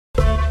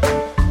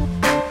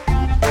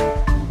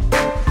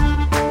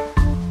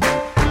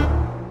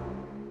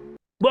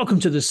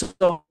Welcome to the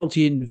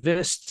Salty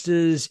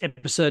Investors,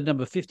 episode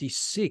number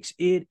 56.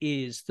 It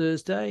is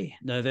Thursday,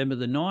 November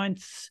the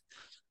 9th.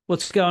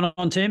 What's going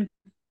on, Tim?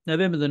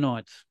 November the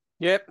 9th.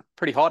 Yep,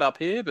 pretty hot up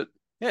here, but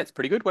yeah, it's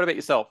pretty good. What about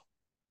yourself?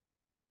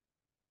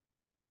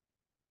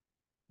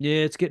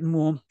 Yeah, it's getting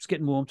warm. It's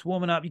getting warm. It's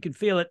warming up. You can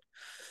feel it.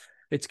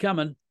 It's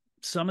coming.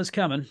 Summer's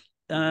coming.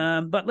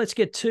 But let's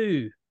get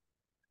to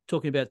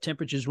talking about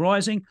temperatures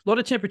rising. A lot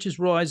of temperatures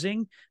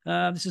rising.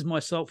 This is my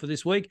salt for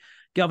this week.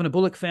 Governor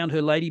Bullock found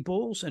her lady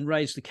balls and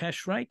raised the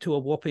cash rate to a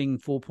whopping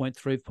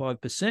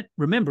 4.35%,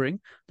 remembering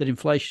that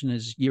inflation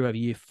is year over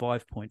year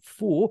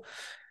 5.4%.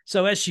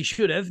 So as she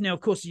should have. Now,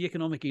 of course, the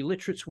economic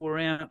illiterates were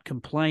out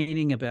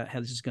complaining about how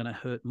this is going to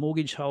hurt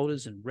mortgage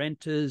holders and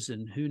renters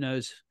and who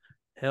knows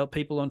how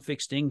people on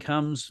fixed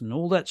incomes, and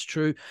all that's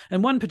true.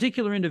 And one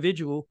particular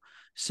individual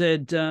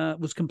said,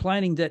 was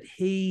complaining that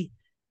he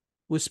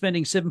was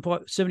spending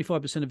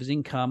 75% of his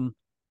income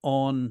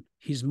on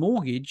his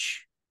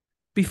mortgage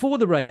before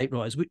the rate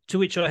rise, to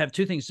which I have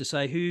two things to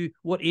say.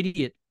 What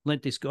idiot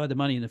lent this guy the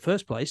money in the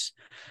first place?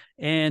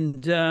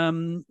 And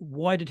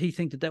why did he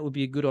think that that would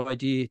be a good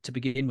idea to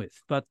begin with?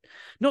 But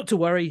not to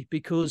worry,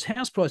 because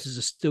house prices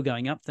are still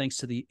going up thanks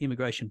to the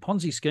immigration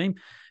Ponzi scheme.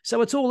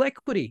 So it's all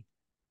equity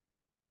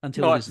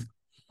until it isn't.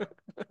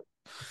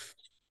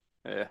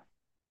 Yeah.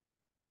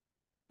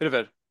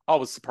 I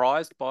was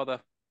surprised by the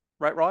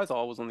rate rise.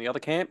 I was on the other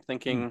camp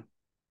thinking,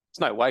 there's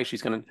no way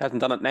hasn't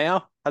done it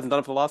now, hasn't done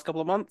it for the last couple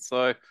of months.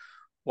 So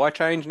why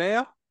change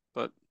now?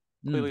 But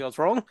clearly I was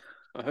wrong.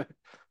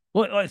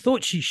 Well, I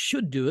thought she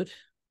should do it,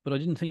 but I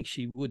didn't think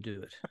she would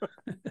do it.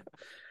 But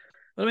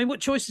I mean, what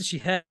choice does she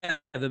have?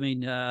 I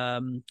mean, I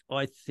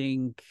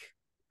think,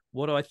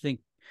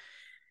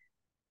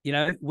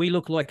 we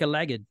look like a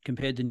laggard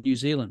compared to New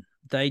Zealand.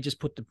 They just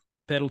put the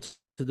pedal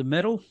to the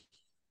metal.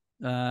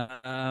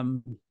 Got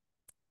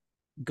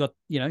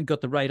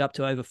the rate up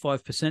to over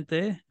 5%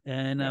 there,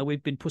 and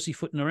we've been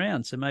pussyfooting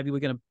around. So maybe we're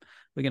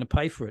gonna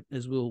pay for it,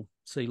 as we'll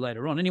see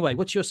later on. Anyway,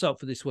 what's your salt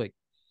for this week?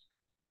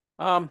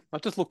 I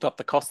just looked up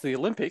the cost of the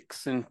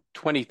Olympics in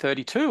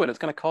 2032, and it's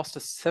going to cost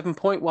us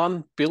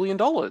 $7.1 billion.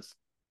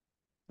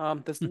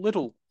 There's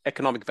little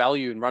economic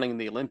value in running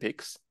the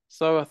Olympics,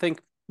 so I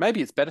think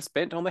maybe it's better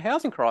spent on the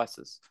housing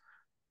crisis.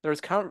 There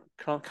is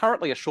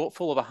currently a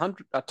shortfall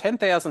of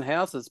 10,000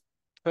 houses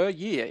per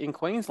year in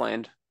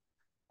Queensland,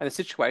 and the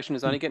situation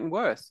is only getting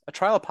worse. A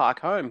trailer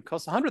park home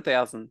costs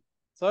 100,000,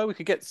 so we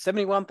could get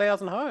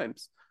 71,000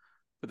 homes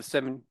with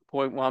the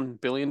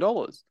 $7.1 billion.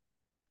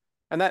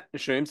 And that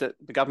assumes that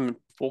the government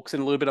forks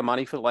in a little bit of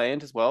money for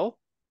land as well.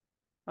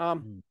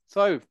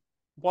 So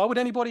why would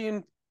anybody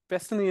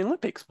invest in the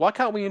Olympics? Why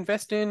can't we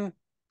invest in,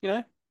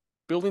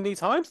 building these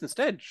homes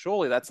instead?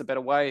 Surely that's a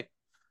better way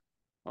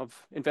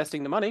of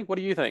investing the money. What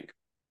do you think?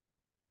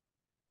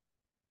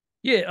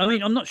 Yeah, I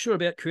mean, I'm not sure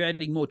about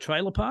creating more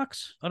trailer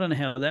parks. I don't know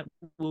how that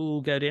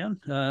will go down.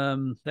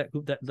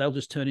 That they'll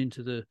just turn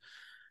into the,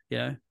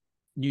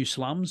 new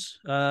slums.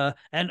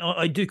 And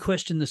I do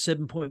question the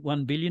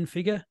 7.1 billion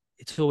figure.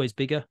 It's always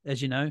bigger,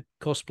 as you know.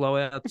 Cost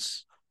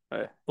blowouts,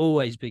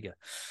 always bigger.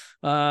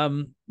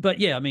 But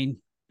yeah, I mean,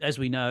 as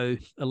we know,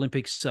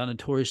 Olympics are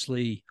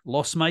notoriously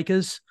loss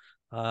makers.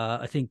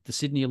 I think the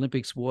Sydney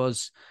Olympics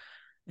was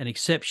an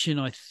exception.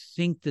 I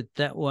think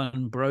that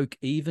one broke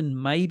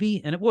even,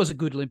 maybe, and it was a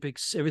good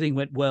Olympics. Everything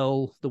went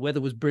well. The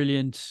weather was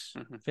brilliant,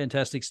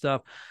 fantastic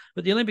stuff.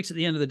 But the Olympics, at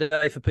the end of the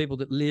day, for people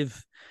that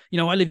live,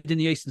 I lived in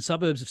the eastern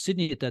suburbs of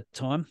Sydney at that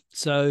time,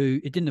 so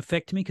it didn't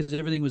affect me because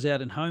everything was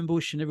out in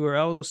Homebush and everywhere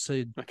else.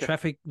 So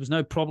traffic was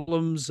no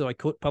problems. I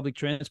caught public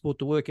transport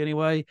to work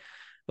anyway.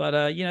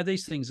 But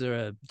these things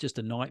are just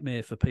a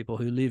nightmare for people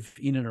who live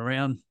in and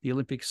around the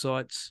Olympic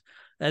sites.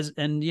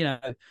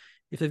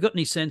 If they've got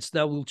any sense,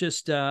 they will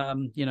just,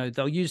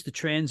 they'll use the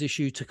trans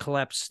issue to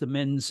collapse the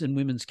men's and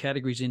women's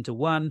categories into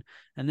one,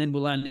 and then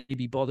we'll only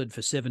be bothered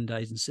for 7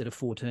 days instead of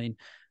 14,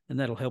 and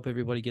that'll help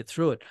everybody get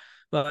through it.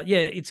 But yeah,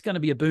 it's going to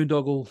be a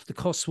boondoggle. The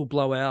costs will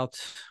blow out.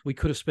 We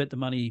could have spent the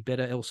money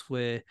better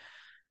elsewhere.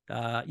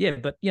 But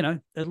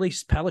at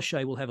least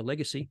Palaszczuk will have a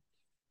legacy.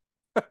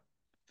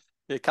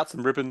 Yeah, cut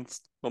some ribbons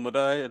on the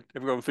day, and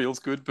everyone feels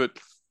good. But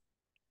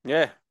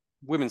yeah,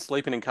 women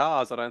sleeping in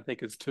cars, I don't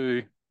think is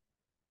too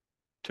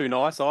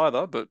nice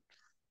either, but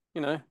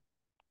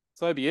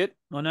so be it.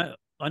 I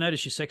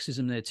notice your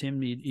sexism there,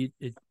 Tim.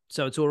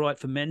 So it's all right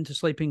for men to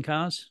sleep in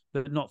cars,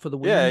 but not for the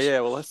women. Yeah.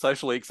 Well, that's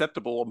socially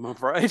acceptable, I'm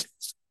afraid.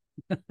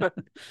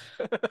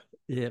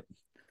 Yeah.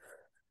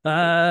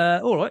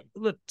 All right.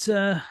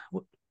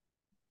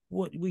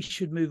 What we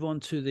should move on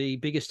to the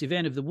biggest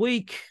event of the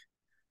week.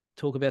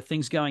 Talk about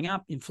things going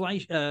up.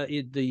 Inflation.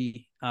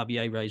 The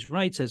RBA raised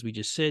rates, as we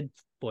just said,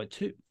 by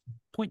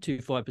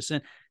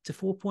 2.25% to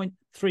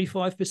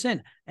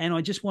 4.35%. And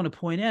I just want to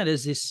point out,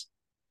 as this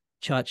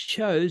chart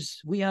shows,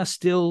 we are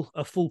still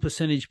a full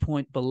percentage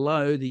point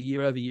below the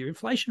year-over-year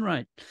inflation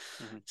rate.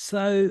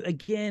 So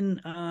again,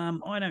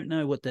 I don't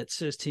know what that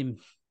says, Tim.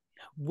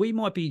 We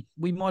might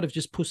have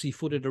just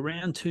pussyfooted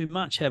around too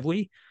much, have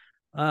we?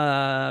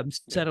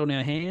 Sat on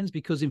our hands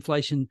because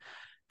inflation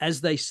as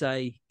they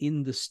say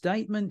in the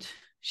statement,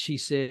 she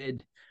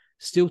said,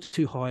 still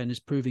too high and is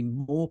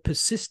proving more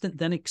persistent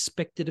than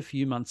expected a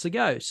few months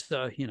ago.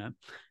 So,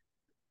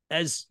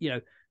 as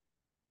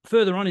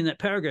further on in that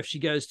paragraph, she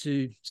goes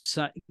to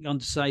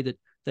say that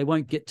they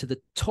won't get to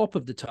the top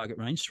of the target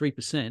range,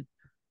 3%,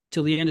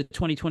 till the end of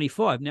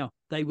 2025. Now,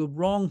 they were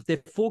wrong.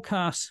 Their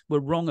forecasts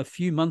were wrong a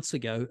few months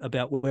ago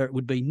about where it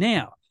would be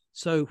now.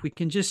 So if we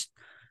can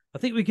I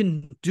think we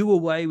can do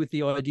away with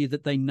the idea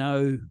that they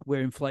know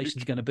where inflation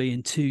is going to be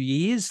in 2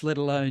 years, let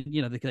alone,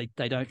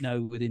 they don't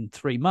know within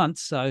 3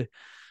 months. So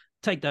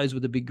take those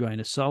with a big grain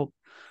of salt.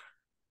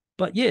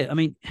 But yeah, I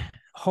mean,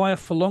 higher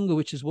for longer,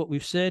 which is what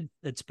we've said.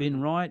 It's been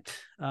right.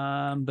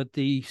 But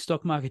the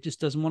stock market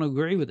just doesn't want to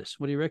agree with us.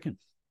 What do you reckon?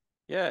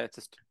 Yeah, it's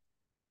just,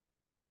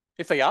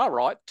 if they are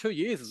right, 2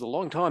 years is a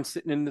long time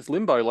sitting in this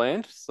limbo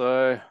land.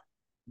 So,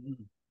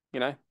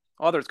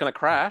 either it's going to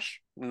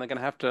crash and they're going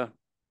to have to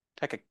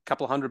take a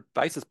couple of 100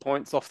 basis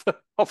points off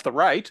the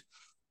rate,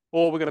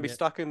 or we're going to be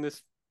stuck in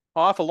this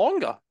higher for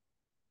longer.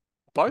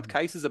 Both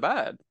cases are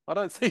bad. I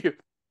don't see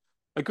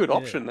a good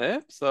option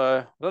there. So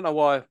I don't know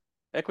why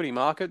equity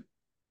market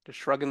just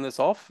shrugging this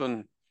off, and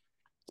I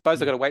suppose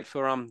they've got to wait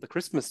for the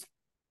Christmas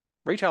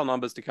retail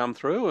numbers to come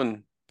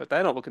through, but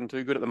they're not looking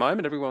too good at the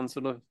moment. Everyone's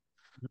sort of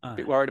a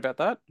bit worried about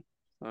that.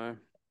 So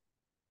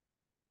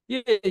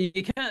yeah,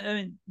 you can't. I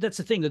mean, that's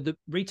the thing, that the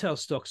retail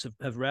stocks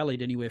have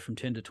rallied anywhere from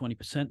 10 to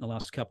 20% in the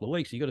last couple of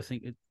weeks. You got to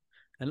think.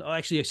 And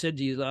I said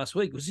to you last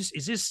week, was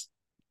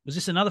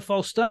this another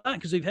false start?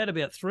 Because we've had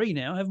about 3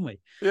 now, haven't we?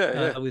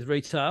 Yeah. With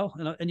retail,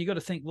 and you got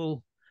to think,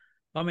 well,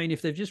 I mean,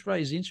 if they've just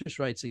raised interest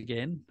rates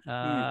again,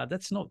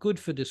 that's not good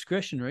for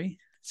discretionary.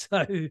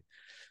 So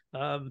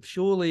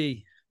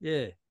surely,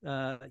 it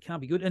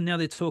can't be good. And now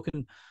they're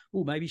talking,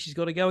 maybe she's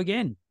got to go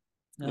again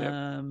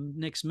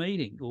next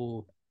meeting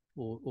or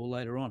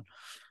later on.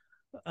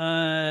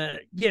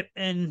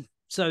 And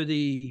so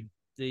the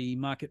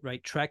market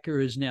rate tracker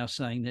is now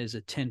saying there's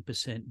a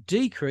 10%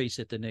 decrease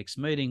at the next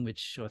meeting,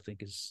 which I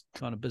think is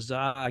kind of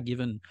bizarre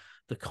given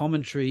the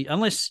commentary,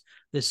 unless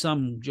there's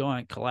some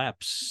giant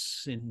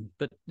collapse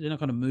but they're not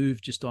going to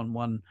move just on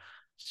one.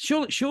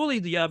 Surely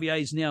the RBA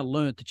has now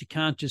learnt that you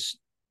can't just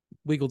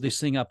wiggle this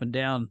thing up and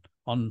down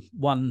on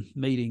one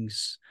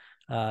meeting's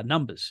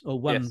numbers or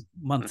one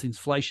month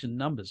inflation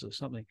numbers or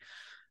something,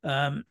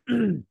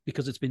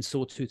 because it's been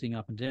sawtoothing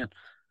up and down.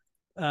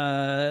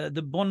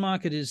 The bond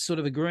market is sort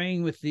of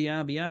agreeing with the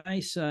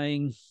RBA,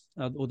 saying,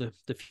 or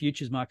the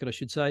futures market, I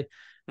should say.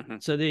 Mm-hmm.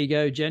 So there you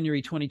go.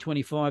 January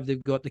 2025,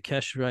 they've got the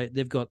cash rate.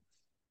 They've got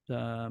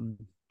the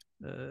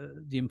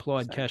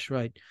implied cash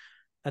rate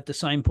at the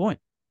same point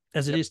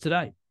as it is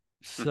today.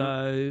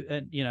 So,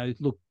 and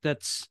look,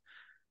 that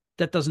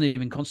doesn't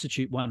even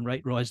constitute one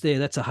rate rise there.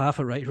 That's a half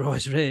a rate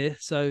rise there.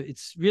 So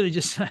it's really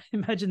just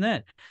imagine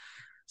that.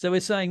 So we're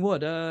saying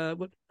what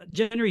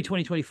January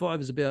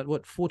 2025 is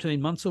about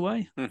 14 months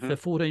away. For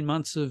 14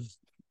 months of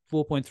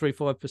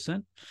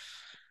 4.35%.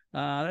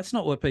 That's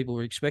not what people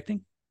were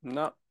expecting.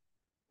 No.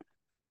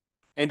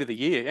 End of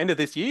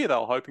this year, they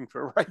were hoping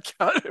for a rate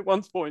cut at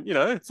one point,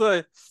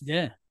 So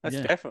that's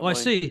definitely. I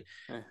see.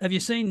 Yeah. Have you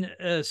seen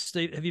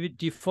Steve?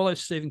 Do you follow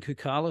Stephen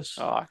Koukoulas?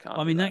 Oh, I can't.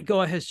 I mean, that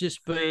guy has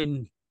just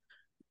been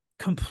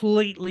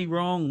completely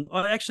wrong.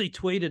 I actually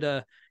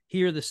tweeted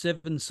here are the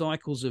 7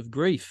 cycles of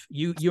grief.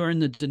 You're in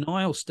the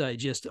denial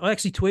stage. Yes, I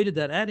actually tweeted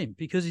that at him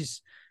because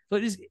he's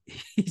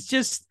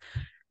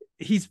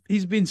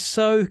been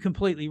so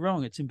completely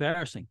wrong. It's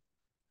embarrassing.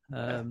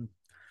 Oh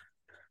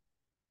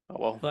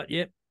well. But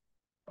yeah.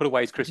 Put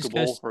away his crystal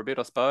ball for a bit,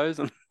 I suppose,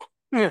 and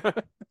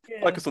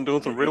focus on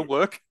doing some real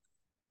work.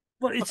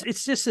 Well,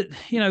 it's just that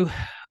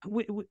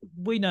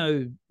we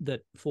know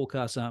that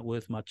forecasts aren't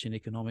worth much in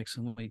economics,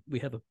 and we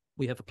have a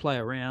play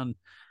around.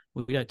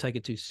 We don't take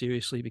it too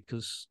seriously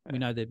because we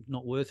know they're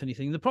not worth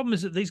anything. The problem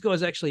is that these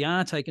guys actually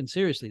are taken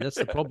seriously. That's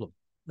the problem.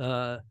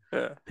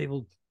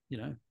 People,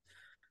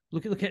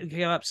 look at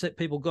how upset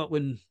people got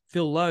when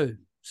Phil Lowe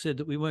said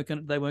that they weren't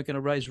going to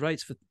raise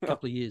rates for a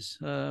couple of years.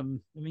 I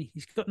mean,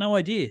 he's got no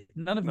idea.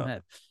 None of them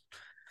have.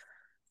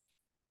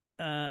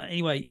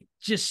 Anyway,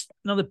 just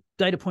another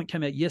data point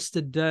came out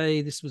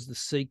yesterday. This was the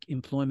SEEK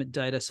employment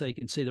data. So you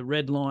can see the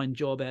red line,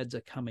 job ads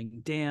are coming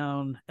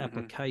down,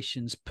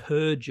 applications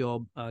per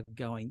job are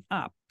going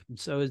up. And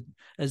so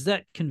as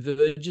that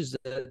converges,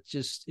 that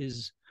just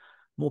is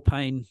more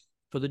pain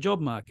for the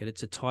job market.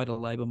 It's a tighter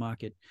labour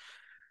market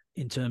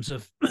in terms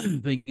of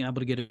being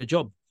able to get a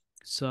job.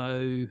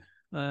 So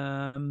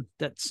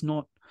that's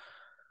not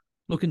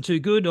looking too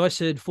good. I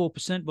said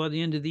 4% by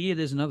the end of the year.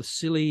 There's another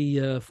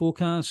silly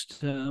forecast.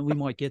 We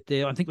might get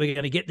there. I think we're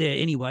going to get there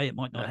anyway. It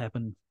might not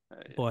happen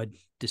by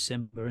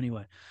December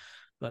anyway,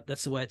 but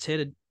that's the way it's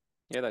headed.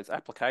 Yeah, those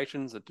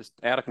applications are just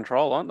out of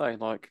control, aren't they?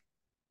 Like,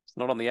 it's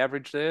not on the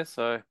average there.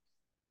 So,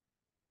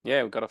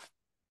 yeah, it's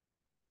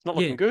not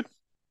looking good.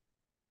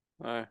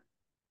 No.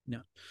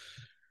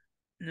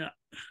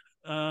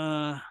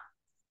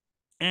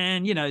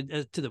 And,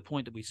 to the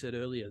point that we said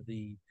earlier,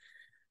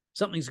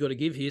 something's got to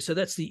give here. So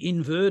that's the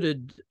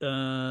inverted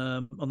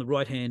on the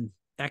right-hand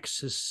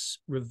Axis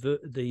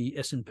the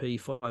S&P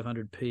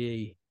 500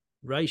 PE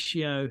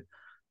ratio.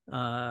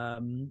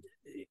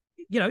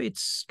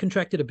 It's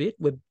contracted a bit.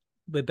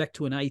 We're back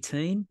to an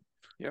 18.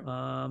 Yep.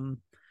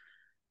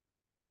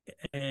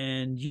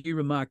 And you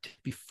remarked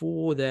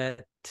before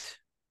that,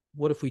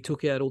 what if we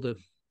took out all the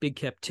big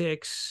cap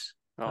techs?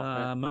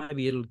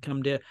 Maybe it'll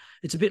come down.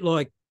 It's a bit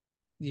like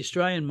the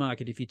Australian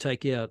market. If you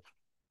take out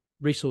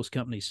resource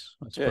companies,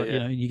 I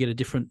suppose, you get a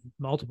different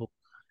multiple.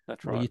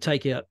 That's right. Or you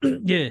take out,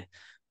 yeah.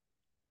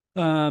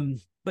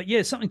 But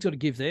yeah, something's got to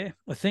give there.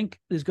 I think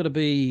there's got to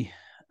be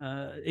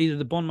either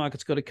the bond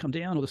market's got to come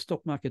down, or the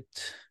stock market,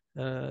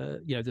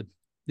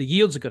 the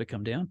yields have got to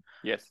come down.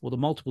 Yes. Or the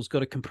multiple's got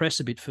to compress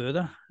a bit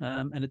further.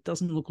 And it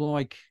doesn't look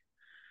like,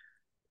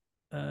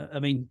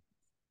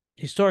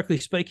 historically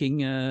speaking,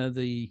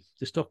 the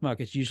stock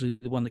market's usually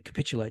the one that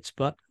capitulates,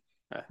 but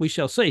we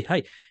shall see.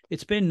 Hey,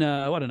 it's been,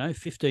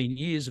 15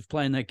 years of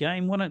playing that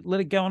game. Why not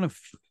let it go on a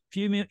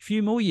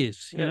few more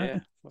years? You know?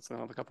 That's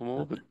another couple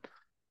more. But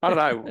I don't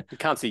know. We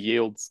can't see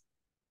yields,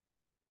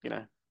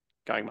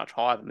 going much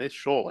higher than this,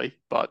 surely.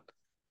 But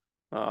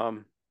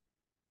can't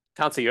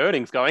see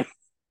earnings going,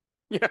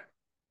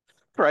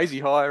 crazy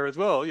higher as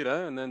well,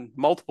 and then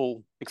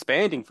multiple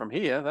expanding from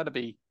here. That'd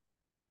be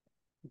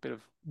a bit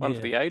of one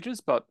for the ages.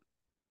 But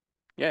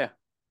I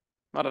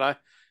don't know.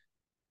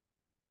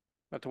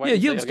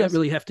 Yields don't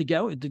really have to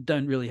go. They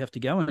don't really have to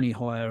go any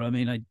higher. I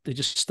mean, they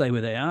just stay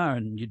where they are,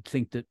 and you'd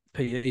think that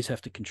PEs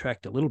have to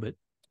contract a little bit.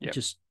 Yep.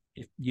 Just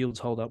if yields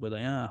hold up where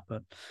they are,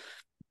 but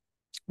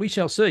we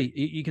shall see.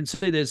 You can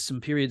see there's some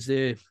periods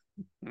there.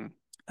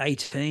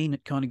 18,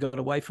 it kind of got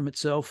away from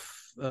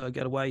itself.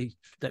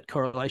 That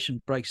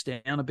correlation breaks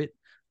down a bit.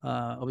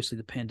 Obviously,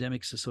 the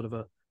pandemic's a sort of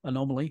a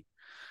anomaly,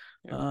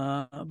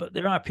 but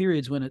there are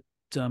periods when it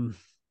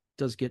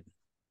does get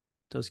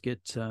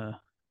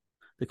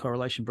the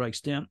correlation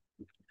breaks down.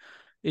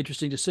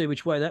 Interesting to see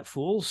which way that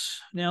falls.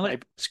 Now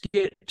let's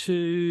get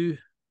to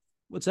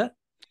what's that?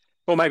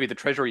 Well, maybe the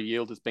Treasury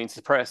yield has been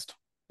suppressed,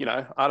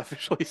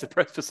 artificially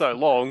suppressed for so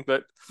long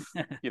that,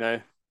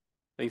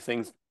 these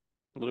things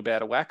a little bit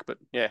out of whack. But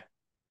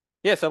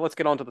so let's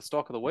get on to the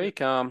stock of the week.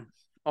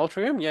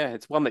 Altium,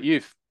 it's one that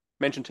you've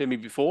mentioned to me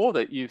before,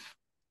 that you've,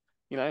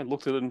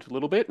 looked at it a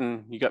little bit,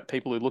 and you got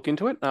people who look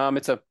into it.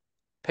 It's a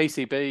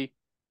PCB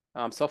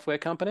software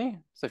company.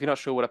 So if you're not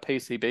sure what a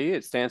PCB is,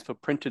 it stands for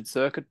printed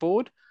circuit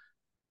board.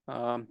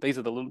 These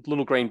are the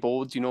little green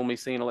boards you normally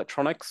see in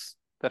electronics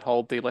that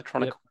hold the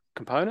electronic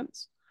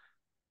components.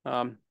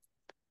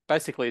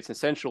 Basically, it's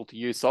essential to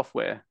use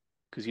software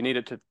because you need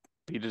it to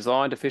be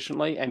designed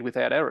efficiently and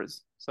without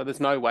errors. So there's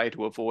no way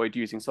to avoid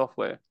using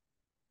software.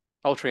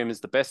 Altium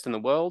is the best in the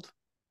world,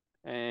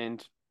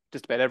 and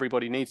just about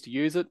everybody needs to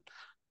use it.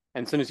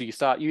 And as soon as you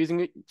start using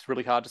it, it's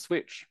really hard to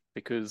switch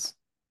because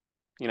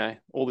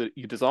all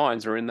your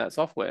designs are in that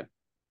software.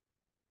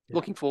 Yeah.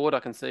 Looking forward,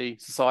 I can see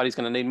society's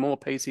going to need more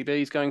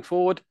PCBs going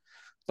forward.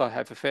 So I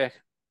have a fair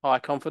high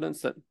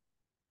confidence that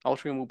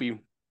Altium will be,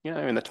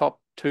 in the top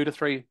 2 to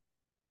 3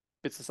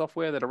 bits of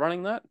software that are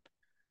running that.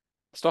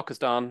 Stock has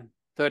done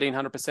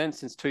 1,300%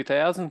 since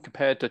 2000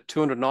 compared to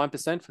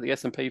 209% for the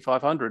S&P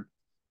 500.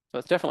 So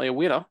it's definitely a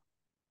winner.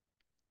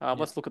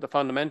 Let's look at the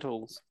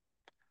fundamentals.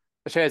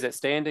 The shares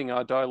outstanding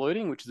are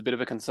diluting, which is a bit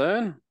of a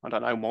concern. I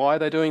don't know why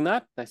they're doing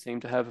that. They seem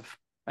to have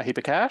a heap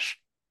of cash.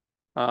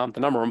 The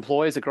number of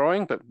employees are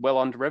growing, but well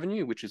under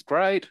revenue, which is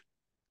great.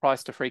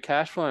 Price to free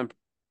cash flow and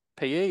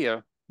PE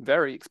are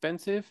very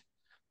expensive.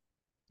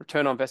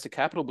 Return on invested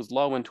capital was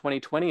low in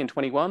 2020 and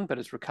 21, but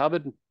it's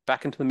recovered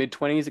back into the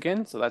mid-20s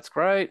again, so that's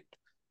great.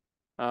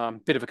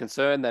 Bit of a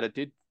concern that it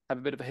did have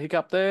a bit of a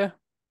hiccup there.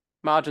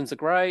 Margins are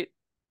great.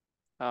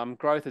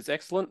 Growth is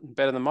excellent,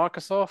 better than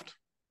Microsoft.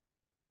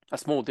 A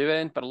small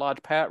dividend, but a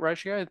large payout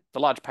ratio. The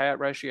large payout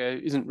ratio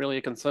isn't really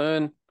a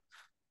concern,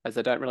 as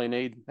they don't really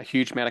need a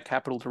huge amount of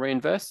capital to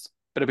reinvest.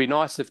 But it'd be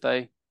nice if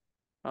they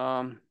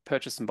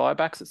purchase some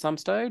buybacks at some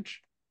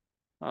stage.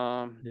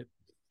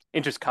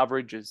 Interest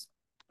coverage is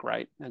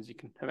great, as you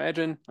can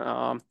imagine.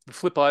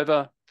 Flip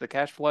over to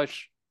cash flow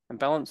and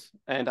balance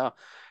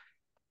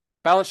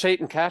sheet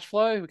and cash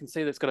flow. We can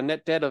see that it's got a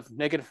net debt of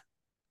negative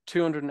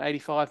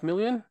 285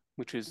 million,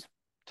 which is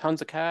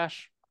tons of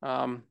cash.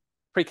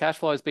 Free cash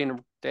flow has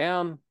been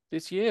down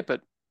this year,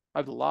 but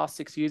over the last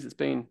 6 years, it's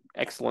been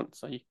excellent.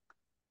 So you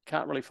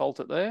can't really fault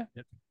it there.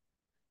 Yep.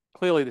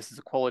 Clearly, this is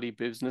a quality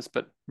business,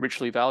 but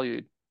richly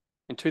valued.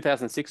 In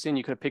 2016,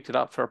 you could have picked it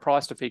up for a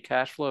price to free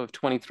cash flow of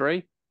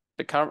 23,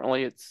 but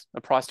currently it's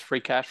a price to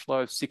free cash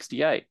flow of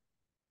 68.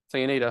 So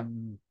you need a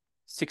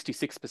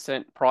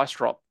 66% price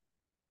drop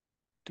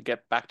to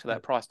get back to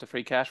that price to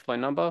free cash flow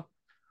number.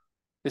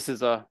 This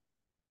is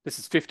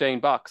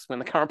 $15 when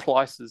the current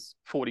price is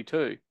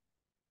 42.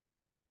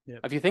 Yep.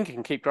 If you think it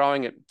can keep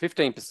growing at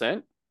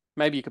 15%,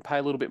 maybe you could pay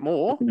a little bit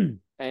more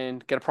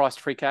and get a price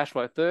to free cash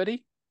flow of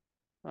 30.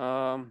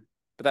 But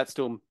that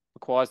still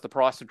requires the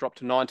price to drop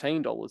to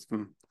 $19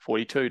 from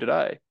 42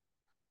 today.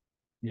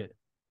 Yeah.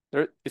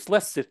 It's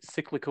less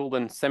cyclical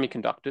than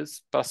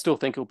semiconductors, but I still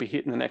think it'll be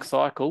hit in the next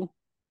cycle.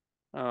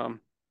 But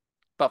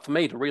But for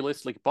me to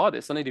realistically buy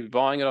this, I need to be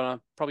buying it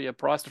on probably a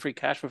price to free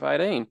cash of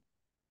 18,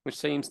 which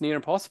seems near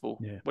impossible.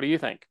 Yeah. What do you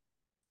think?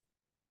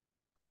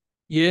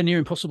 Yeah, near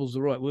impossible is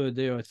the right word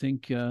there. I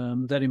think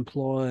that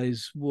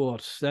implies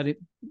what?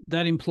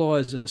 That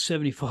implies a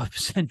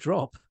 75%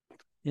 drop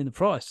in the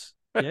price.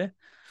 Yeah,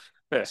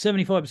 Yeah.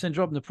 75%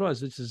 drop in the price.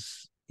 This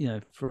is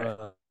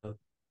for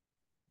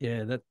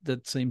yeah,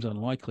 that seems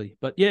unlikely.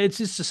 But yeah, it's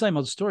just the same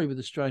old story with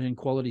Australian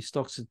quality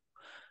stocks.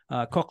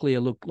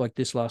 Cochlear looked like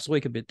this last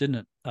week a bit, didn't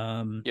it?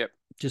 Yep.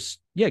 Just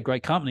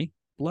great company.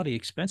 Bloody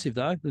expensive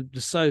though.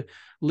 There's so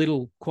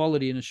little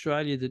quality in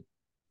Australia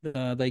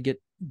that they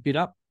get bid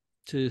up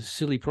to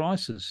silly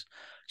prices.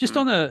 Just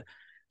on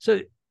so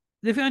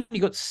they've only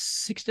got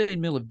 16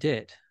 mil of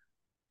debt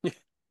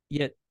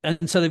yet,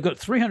 and so they've got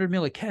 300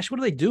 mil of cash. What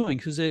are they doing?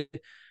 Because they're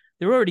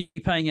already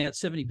paying out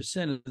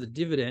 70% of the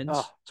dividends.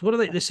 Oh. So what are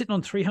they? They're sitting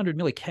on 300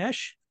 mil of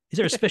cash. Is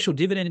there a special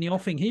dividend in the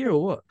offing here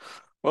or what?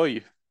 Well,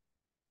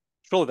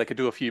 surely they could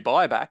do a few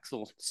buybacks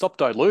or stop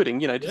diluting,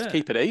 just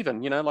keep it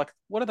even. Like,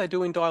 what are they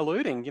doing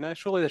diluting?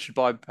 Surely they should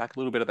buy back a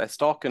little bit of their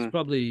stock and it's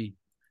not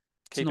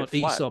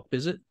it flat. ESOP,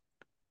 is it?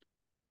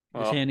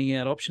 Just handing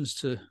out options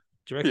to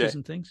directors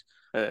and things.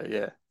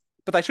 Yeah.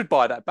 But they should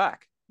buy that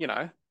back,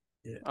 Yeah.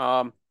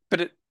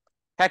 But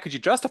how could you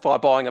justify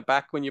buying it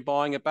back when you're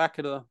buying it back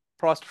at a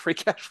price to free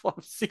cash flow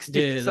of 60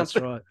 Yeah, that's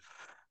right.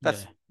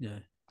 That's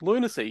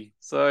lunacy.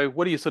 So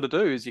what do you sort of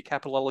do? Is your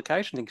capital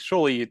allocation thing?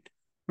 Surely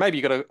maybe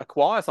you got to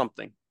acquire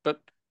something,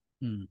 but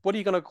what are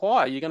you going to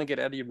acquire? You're going to get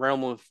out of your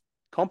realm of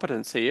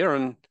competence here,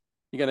 and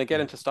you're going to get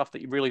into stuff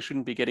that you really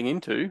shouldn't be getting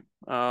into.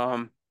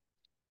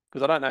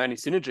 Because I don't know any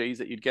synergies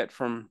that you'd get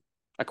from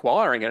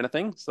acquiring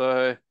anything.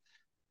 So,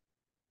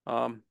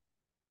 I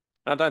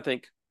don't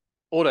think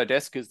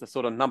Autodesk is the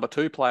sort of number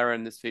 2 player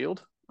in this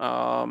field,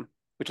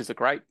 which is a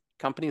great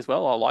company as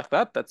well. I like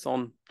that. That's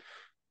on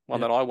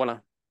one that I want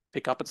to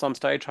pick up at some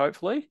stage,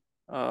 hopefully.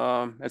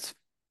 It's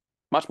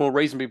much more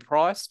reasonably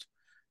priced.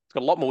 It's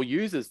got a lot more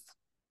users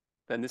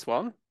than this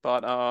one,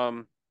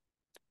 but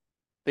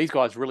these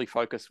guys really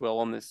focus well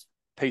on this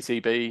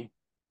PCB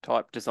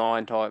type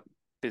design type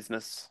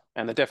business,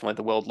 and they're definitely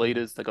the world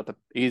leaders. They've got the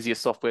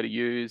easiest software to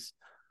use,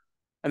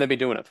 and they've been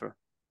doing it for a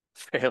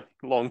fairly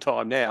long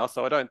time now.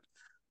 So I don't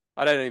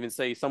even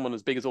see someone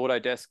as big as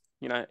Autodesk,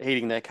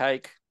 eating their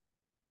cake,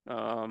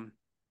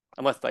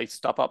 unless they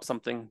stuff up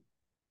something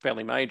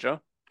fairly major.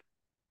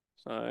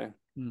 So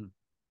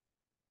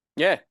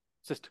yeah,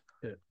 it's just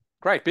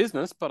great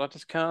business, but I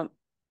just can't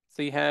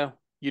see how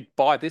you'd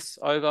buy this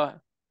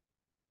over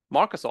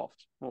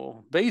Microsoft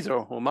or Visa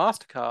or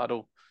MasterCard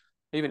or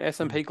even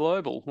S&P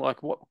Global.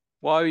 Like, what?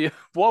 Why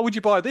would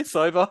you buy this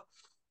over?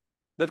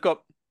 They've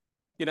got,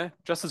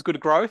 just as good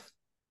growth,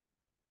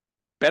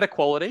 better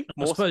quality,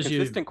 more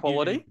consistent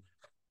quality.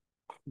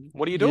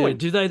 What are you doing?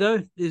 Do they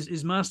though?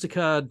 Is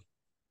MasterCard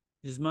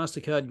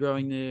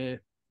growing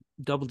their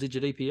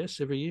double-digit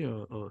EPS every year,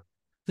 or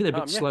I think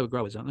they're a bit slower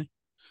growers, aren't they?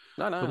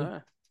 No.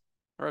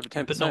 They're over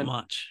 10%. But not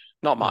much.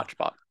 Not much,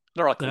 but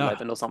they're like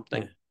 11 or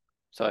something. Yeah.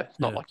 So it's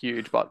not like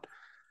huge, but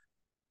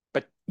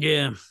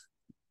yeah.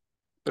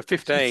 But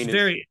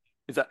 15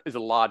 is a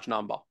large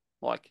number.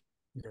 Like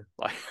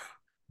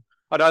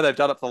I know they've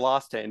done it for the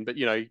last 10, but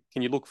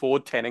can you look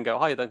forward 10 and go,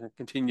 hey, they can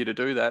continue to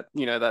do that?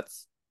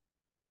 That's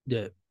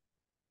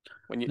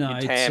when your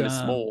TAM is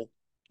small,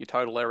 your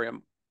total area,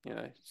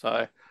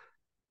 so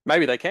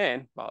maybe they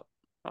can, but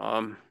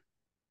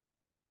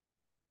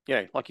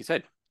like you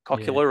said,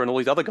 Cochlear and all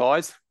these other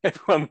guys,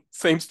 everyone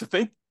seems to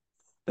think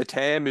the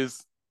TAM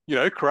is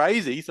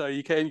crazy, so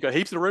you got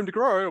heaps of room to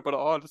grow, but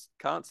I just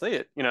can't see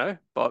it,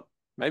 but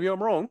maybe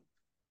I'm wrong.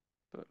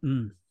 But...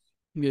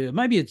 Yeah,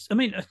 maybe it's, I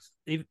mean,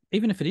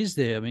 even if it is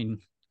there, I mean,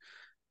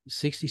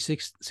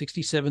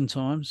 67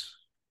 times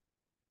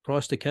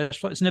price to cash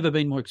flow. It's never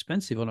been more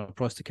expensive on a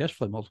price to cash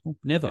flow multiple.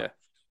 Never.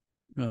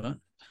 Yeah.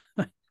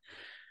 Right.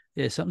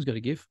 Yeah, something's got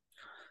to give.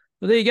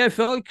 Well, there you go,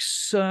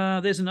 folks.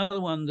 There's another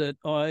one that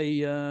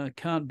I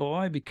can't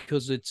buy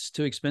because it's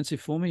too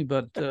expensive for me,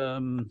 but,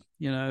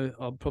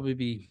 I'll probably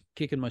be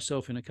kicking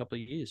myself in a couple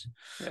of years.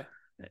 Yeah.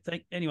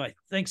 Anyway,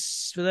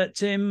 thanks for that,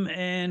 Tim,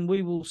 and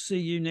we will see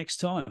you next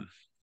time.